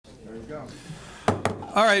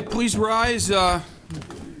All right, please rise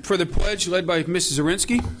for the pledge led by Mrs.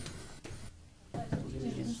 Zarinsky.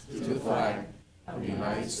 To the flag of the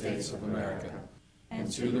United States of America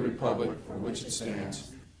and to the republic for which it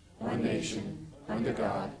stands, one nation, under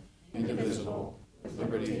God, indivisible, with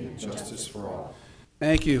liberty and justice for all.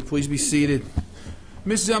 Thank you. Please be seated.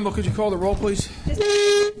 Mrs. Emble, could you call the roll, please?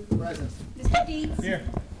 Present. Mr. Deeds? Here.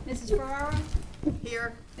 Mrs. Ferrara?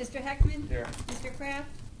 Here. Mr. Heckman? Here. Mr. Kraft?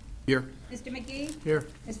 Here. Mr. McGee? Here.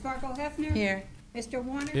 Ms. Fargo Hefner? Here. Mr.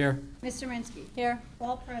 Warner? Here. Ms. Zarinsky? Here.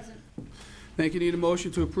 All present. Thank you. Need a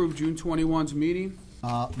motion to approve June 21's meeting.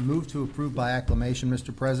 Move to approve by acclamation,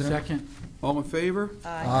 Mr. President. Second. All in favor?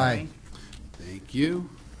 Aye. Thank you.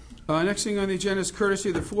 Next thing on the agenda is courtesy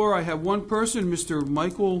of the floor. I have one person, Mr.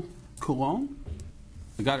 Michael Cologne.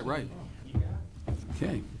 I got it right.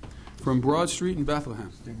 Okay. From Broad Street in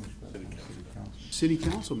Bethlehem. City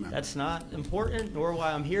Council member. That's not important, nor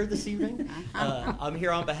why I'm here this evening. I'm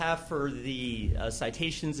here on behalf for the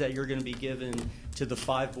citations that you're going to be given to the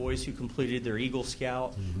 5 boys who completed their Eagle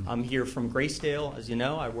Scout. I'm here from Graysdale. As you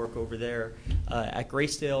know, I work over there at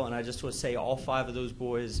Graysdale, and I just want to say all 5 of those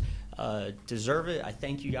boys deserve it. I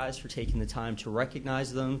thank you guys for taking the time to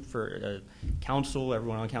recognize them, for council,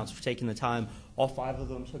 everyone on council for taking the time. All 5 of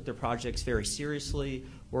them took their projects very seriously,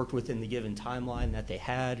 worked within the given timeline that they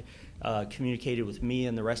had, communicated with me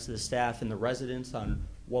and the rest of the staff and the residents on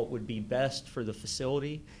what would be best for the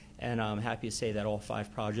facility. And I'm happy to say that all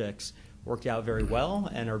 5 projects worked out very well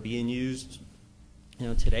and are being used,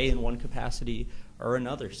 today in one capacity or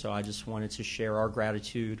another. So I just wanted to share our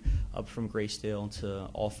gratitude up from Graysdale to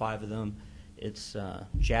all 5 of them. It's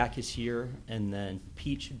Jack is here, and then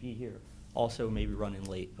Pete should be here. Also maybe running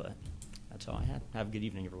late, but that's all I had. Have a good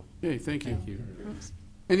evening, everyone. Hey, thank you.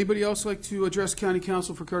 Anybody else like to address County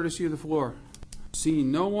Council for courtesy of the floor?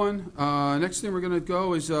 Seeing no one. Next thing we're going to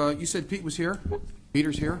go is, you said Pete was here?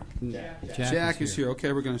 Peter's here? Jack is here.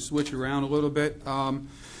 Okay, we're going to switch around a little bit.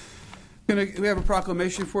 We have a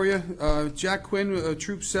proclamation for you. Jack Quinn,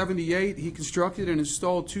 Troop 78, he constructed and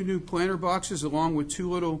installed 2 new planter boxes along with 2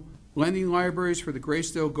 little lending libraries for the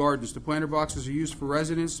Graysdale Gardens. The planter boxes are used for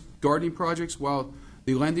residents' gardening projects, while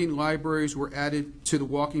the lending libraries were added to the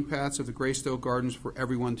walking paths of the Graysdale Gardens for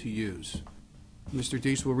everyone to use. Mr.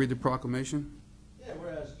 Deese will read the proclamation. Yeah,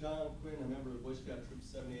 whereas John Quinn, a member of Boy Scout Troop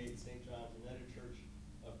 78, St. John's United Church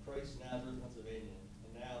of Christ, Nazareth, Pennsylvania,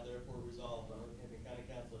 and now therefore resolved by Northampton County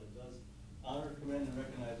Council that it does honor, commend, and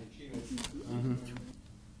recognize the achievements his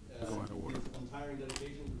untiring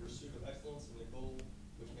dedication to the pursuit of excellence and the goal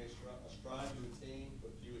which may strive to attain but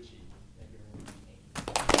few achieve. Thank you very much.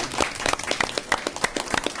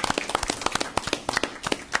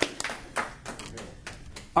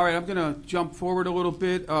 All right, I'm going to jump forward a little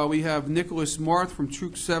bit. We have Nicholas Marth from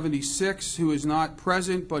Troop 76, who is not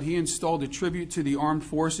present, but he installed a tribute to the armed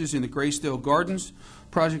forces in the Graysdale Gardens.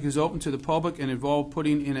 The project is open to the public and involved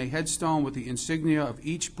putting in a headstone with the insignia of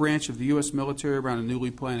each branch of the U.S. military around a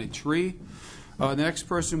newly planted tree. The next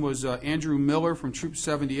person was Andrew Miller from Troop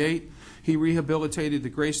 78. He rehabilitated the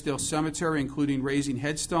Graysdale Cemetery, including raising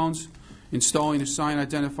headstones, installing a sign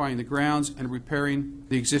identifying the grounds, and repairing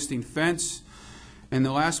the existing fence. And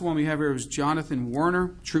the last one we have here is Jonathan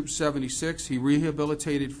Werner, Troop 76. He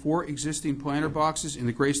rehabilitated 4 existing planter boxes in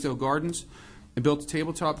the Graysdale Gardens and built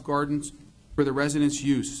tabletop gardens for the residents'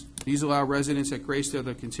 use. These allow residents at Graysdale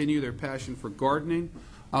to continue their passion for gardening.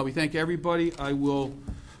 We thank everybody. I will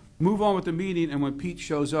move on with the meeting, and when Pete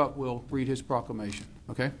shows up, we'll read his proclamation.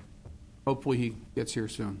 Okay? Hopefully he gets here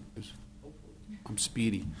soon. I'm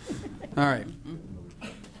speedy. All right.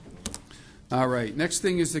 All right. Next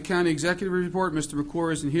thing is the county executive report. Mr.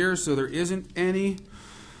 McClure isn't here, so there isn't any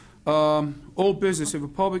old business. We have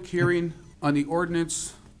a public hearing on the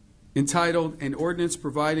ordinance entitled An Ordinance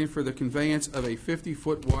Providing for the Conveyance of a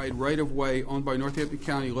 50-foot wide right-of-way owned by Northampton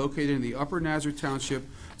County located in the Upper Nazareth Township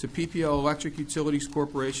to PPL Electric Utilities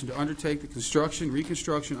Corporation to undertake the construction,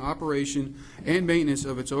 reconstruction, operation, and maintenance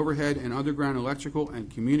of its overhead and underground electrical and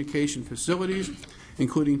communication facilities,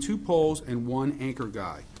 including 2 poles and 1 anchor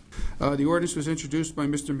guy. The ordinance was introduced by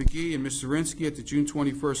Mr. McGee and Ms. Zarinsky at the June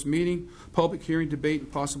 21st meeting. Public hearing, debate,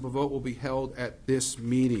 and possible vote will be held at this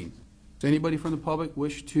meeting. Does anybody from the public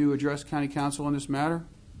wish to address County Council on this matter?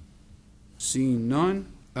 Seeing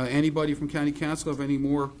none. Anybody from County Council have any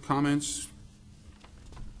more comments,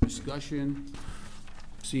 discussion?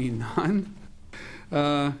 Seeing none.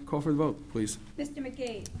 Call for the vote, please. Mr.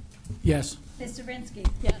 McGee? Yes. Ms. Zarinsky?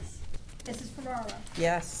 Yes. Mrs. Ferrara?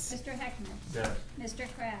 Yes. Mr. Heckman? Yes. Mr.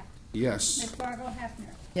 Kraft? Yes. Ms. Fargo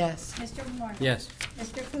Hefner? Yes. Mr. Warner? Yes.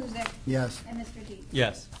 Mr. Kuzic? Yes. And Mr. Dees?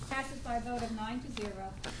 Yes. Passes by a vote of 9-0.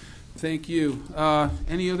 Thank you.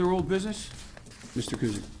 Any other old business? Mr.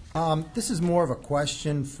 Kuzic. This is more of a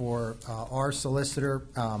question for our solicitor.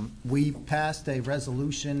 We passed a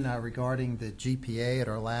resolution regarding the GPA at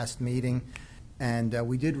our last meeting, and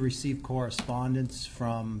we did receive correspondence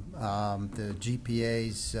from the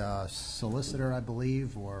GPA's solicitor, I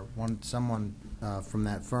believe, or someone from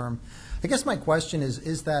that firm. I guess my question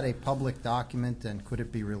is that a public document, and could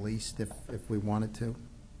it be released if we wanted to?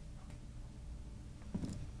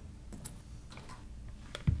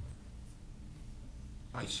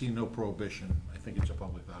 I see no prohibition. I think it's a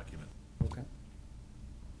public document. Okay.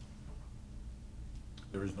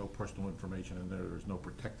 There is no personal information in there. There is no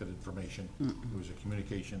protected information. It was a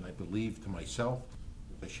communication, I believe, to myself,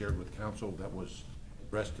 that I shared with counsel, that was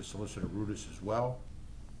addressed to Solicitor Rudis as well.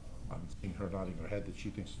 I'm seeing her nodding her head that she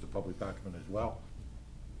thinks it's a public document as well.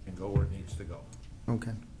 And go where it needs to go.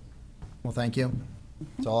 Okay. Well, thank you.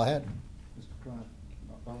 That's all I had. Mr. Cronin,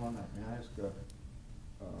 on that, may I ask,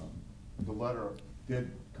 the letter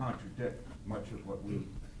did contradict much of what we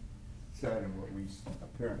said and what we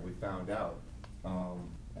apparently found out.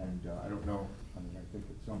 And I don't know, I mean, I think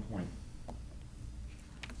at some point,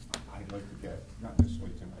 I'd like to get, not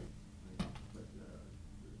necessarily tonight, but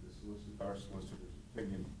our solicitor's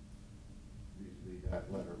opinion, that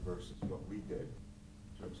letter versus what we did,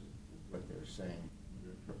 in terms of what they're saying,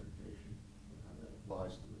 their interpretation, and how that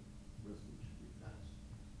applies to the resolution we passed.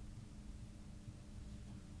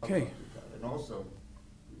 Okay. And also,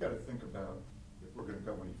 we've got to think about if we're going to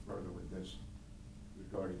go any further with this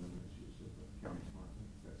regarding the misuse of the county fund.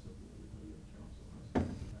 That's something everybody on council has to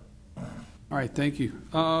think about. All right, thank you.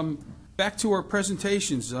 Back to our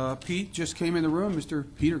presentations. Pete just came in the room. Mr.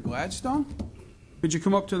 Peter Gladstone. Could you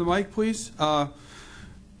come up to the mic, please?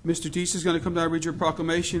 Mr. Deese is going to come down and read your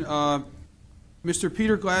proclamation. Mr.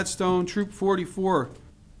 Peter Gladstone, Troop 44,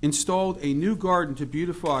 installed a new garden to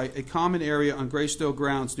beautify a common area on Greystone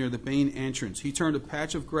grounds near the Bain entrance. He turned a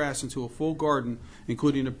patch of grass into a full garden,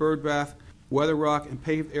 including a bird bath, weather rock, and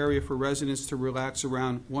paved area for residents to relax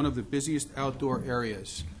around one of the busiest outdoor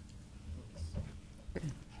areas.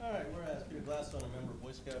 All right, whereas Peter Gladstone, a member of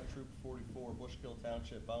Boy Scout Troop 44, Bushkill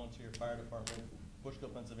Township Volunteer Fire Department,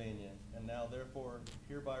 Bushkill, Pennsylvania, and now therefore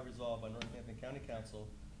hereby resolved by Northampton County Council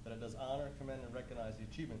that it does honor, commend, and recognize the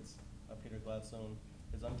achievements of Peter Gladstone,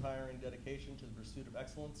 his untiring dedication to the pursuit of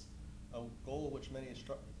excellence, a goal which many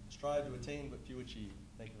strive to attain but few achieve.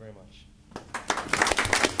 Thank you very much.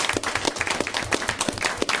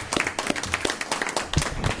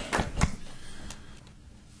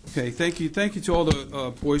 Okay, thank you to all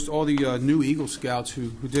the boys, all the new Eagle Scouts who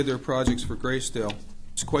did their projects for Greystone.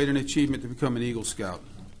 It's quite an achievement to become an Eagle Scout.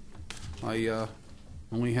 I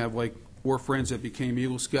only have like 4 friends that became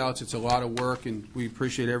Eagle Scouts. It's a lot of work, and we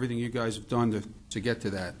appreciate everything you guys have done to get to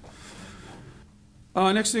that.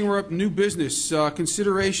 Next thing, we're up new business.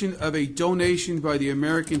 Consideration of a donation by the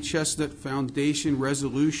American Chestnut Foundation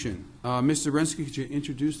resolution. Ms. Zarensky, could you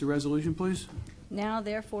introduce the resolution, please? Now,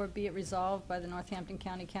 therefore, be it resolved by the Northampton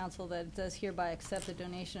County Council that it does hereby accept a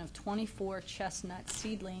donation of 24 chestnut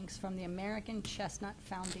seedlings from the American Chestnut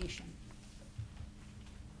Foundation.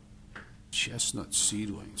 Chestnut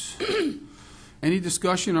seedlings. Any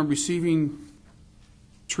discussion on receiving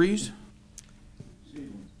trees?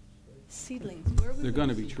 Seedlings. Where would They're we- going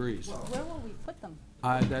to be trees. Where will we put them?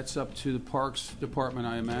 That's up to the Parks Department,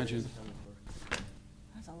 I imagine.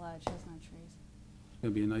 That's a lot of chestnut trees. It's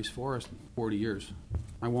going to be a nice forest in 40 years.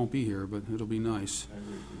 I won't be here, but it'll be nice.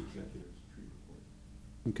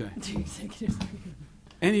 Okay. The executive.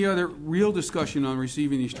 Any other real discussion on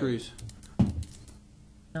receiving these trees?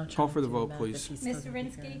 Call for the vote, please. Ms.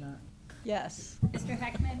 Zirinsky? Yes. Mr.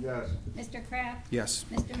 Heckman? Yes. Mr. Kraft? Yes.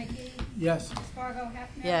 Mr. McGee? Yes. Ms. Fargo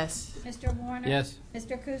Hefner? Yes. Mr. Warner? Yes.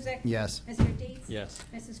 Mr. Kuzic? Yes. Mr. Dees? Yes.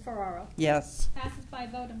 Mrs. Ferraro? Yes. Passes by a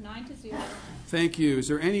vote of 9-0. Thank you. Is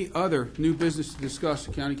there any other new business to discuss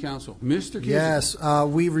at County Council? Mr. Cusick? Yes,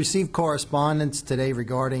 we received correspondence today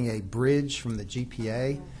regarding a bridge from the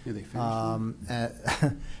GPA. Yeah, they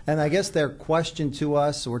finished. And I guess their question to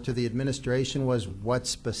us or to the administration was what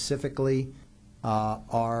specifically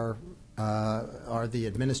are the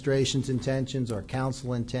administration's intentions or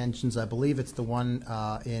council intentions. I believe it's the one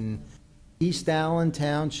in East Allen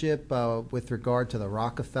Township with regard to the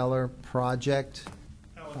Rockefeller project.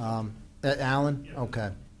 Allen? Okay.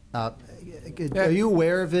 Are you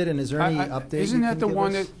aware of it, and is there any update? Isn't you that can the give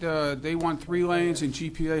one us? that they want 3 lanes and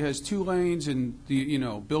GPA has 2 lanes and,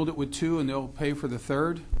 build it with 2 and they'll pay for the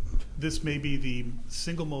 3rd? This may be the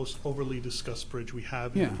single most overly discussed bridge we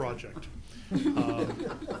have in Yeah. the project. And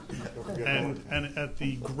at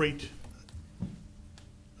the great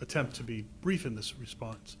attempt to be brief in this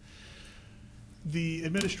response, The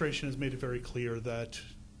administration has made it very clear that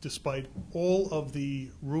despite all of the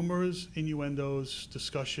rumors, innuendos,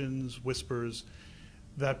 discussions, whispers,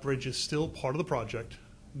 that bridge is still part of the project.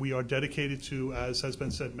 We are dedicated to, as has been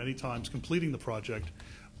said many times, completing the project.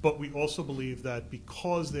 But we also believe that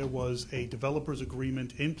because there was a developer's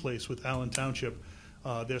agreement in place with Allen Township,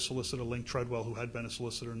 their solicitor, Link Treadwell, who had been a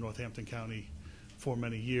solicitor in Northampton County for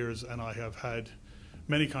many years, and I have had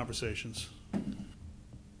many conversations,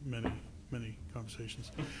 many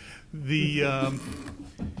conversations.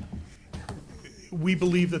 We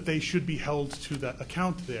believe that they should be held to that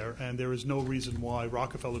account there, and there is no reason why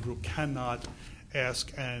Rockefeller Group cannot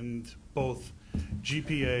ask, and both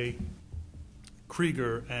GPA,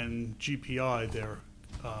 Krieger, and GPI, their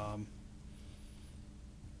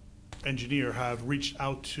engineer, have reached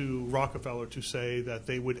out to Rockefeller to say that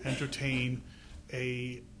they would entertain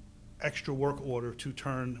a extra work order to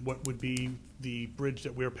turn what would be the bridge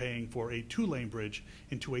that we're paying for, a 2-lane bridge,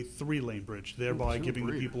 into a 3-lane bridge, thereby giving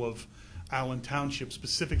the people of Allen Township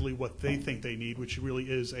specifically what they think they need, which really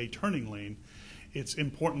is a turning lane. It's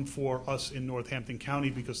important for us in Northampton County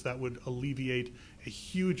because that would alleviate a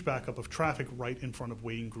huge backup of traffic right in front of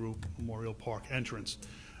Wayne Group Memorial Park entrance.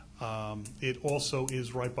 It also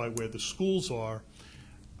is right by where the schools are.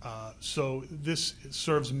 So this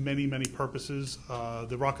serves many, many purposes.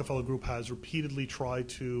 The Rockefeller Group has repeatedly tried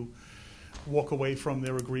to walk away from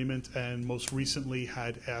their agreement, and most recently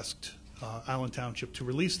had asked Allen Township to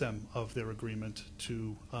release them of their agreement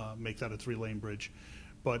to make that a 3-lane bridge.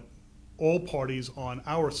 But all parties on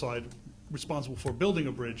our side responsible for building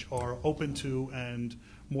a bridge are open to and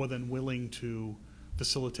more than willing to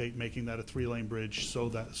facilitate making that a 3-lane bridge,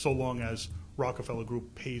 so long as Rockefeller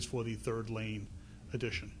Group pays for the 3rd lane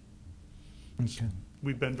addition. Okay.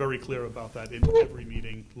 We've been very clear about that in every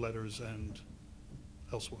meeting, letters, and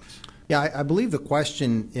elsewhere. Yeah, I believe the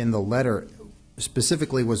question in the letter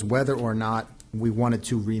specifically was whether or not we wanted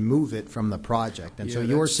to remove it from the project. And so Yeah,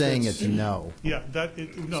 you're that's- saying that's- it's no. Yeah, not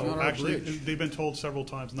no, our actually, bridge. they've been told several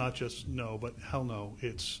times, not just no, but hell no.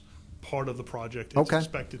 It's part of the project. It's Okay.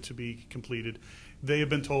 expected to be completed. They have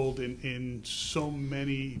been told in so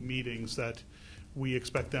many meetings that we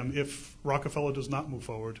expect them, if Rockefeller does not move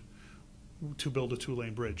forward, to build a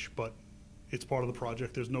 2-lane bridge. But it's part of the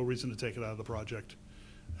project. There's no reason to take it out of the project.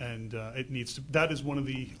 And it needs to, that is one of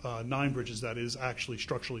the 9 bridges that is actually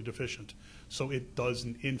structurally deficient. So it does,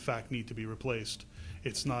 in fact, need to be replaced.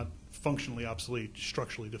 It's not functionally obsolete,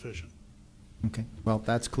 structurally deficient. Okay, well,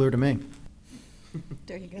 that's clear to me.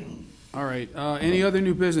 There you go. All right, any other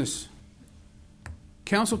new business?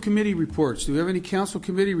 Council committee reports. Do we have any council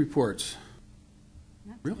committee reports?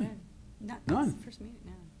 Not Really? bad. Not None? First meeting,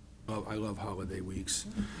 no. Oh, I love holiday weeks.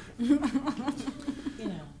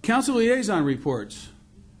 Council liaison reports.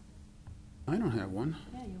 I don't have one.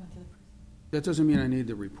 Yeah, you went to the. That doesn't mean I need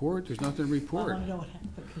to report. There's nothing to I report. want to know what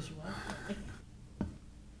happened because you were.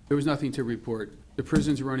 There was nothing to report. The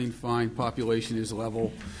prison's running fine, population is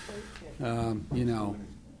level. You know,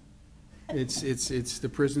 it's, the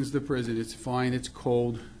prison's the prison. It's fine, it's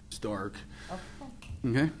cold, it's dark.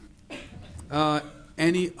 Okay?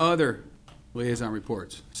 Any other liaison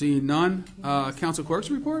reports? Seeing none, council clerk's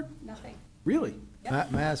report? Nothing. Really? May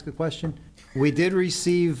I ask a question? We did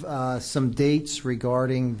receive some dates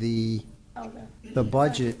regarding the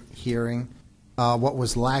budget hearing. What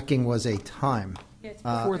was lacking was a time. Yeah, it's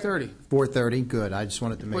 4:30. 4:30, good. I just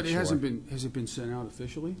wanted to make But sure. it hasn't been, has it been sent out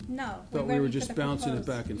officially? No. Thought we ready were for just the bouncing it proposed.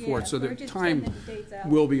 back and Yeah, forth, so we're the just time sending the dates out.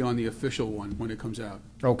 will be on the official one when it comes out.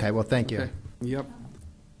 Okay, well, thank you. Okay, yep.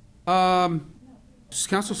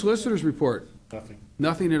 Council solicitors report? Nothing.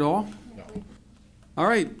 Nothing at all? No. All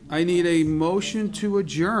right, I need a motion to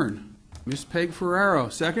adjourn. Ms. Peg Ferraro,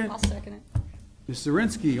 second? I'll second it. Ms.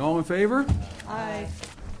 Zirinsky, all in favor? Aye.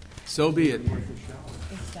 So be it.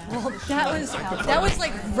 Well, that was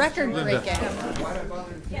like record breaking. I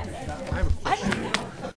have a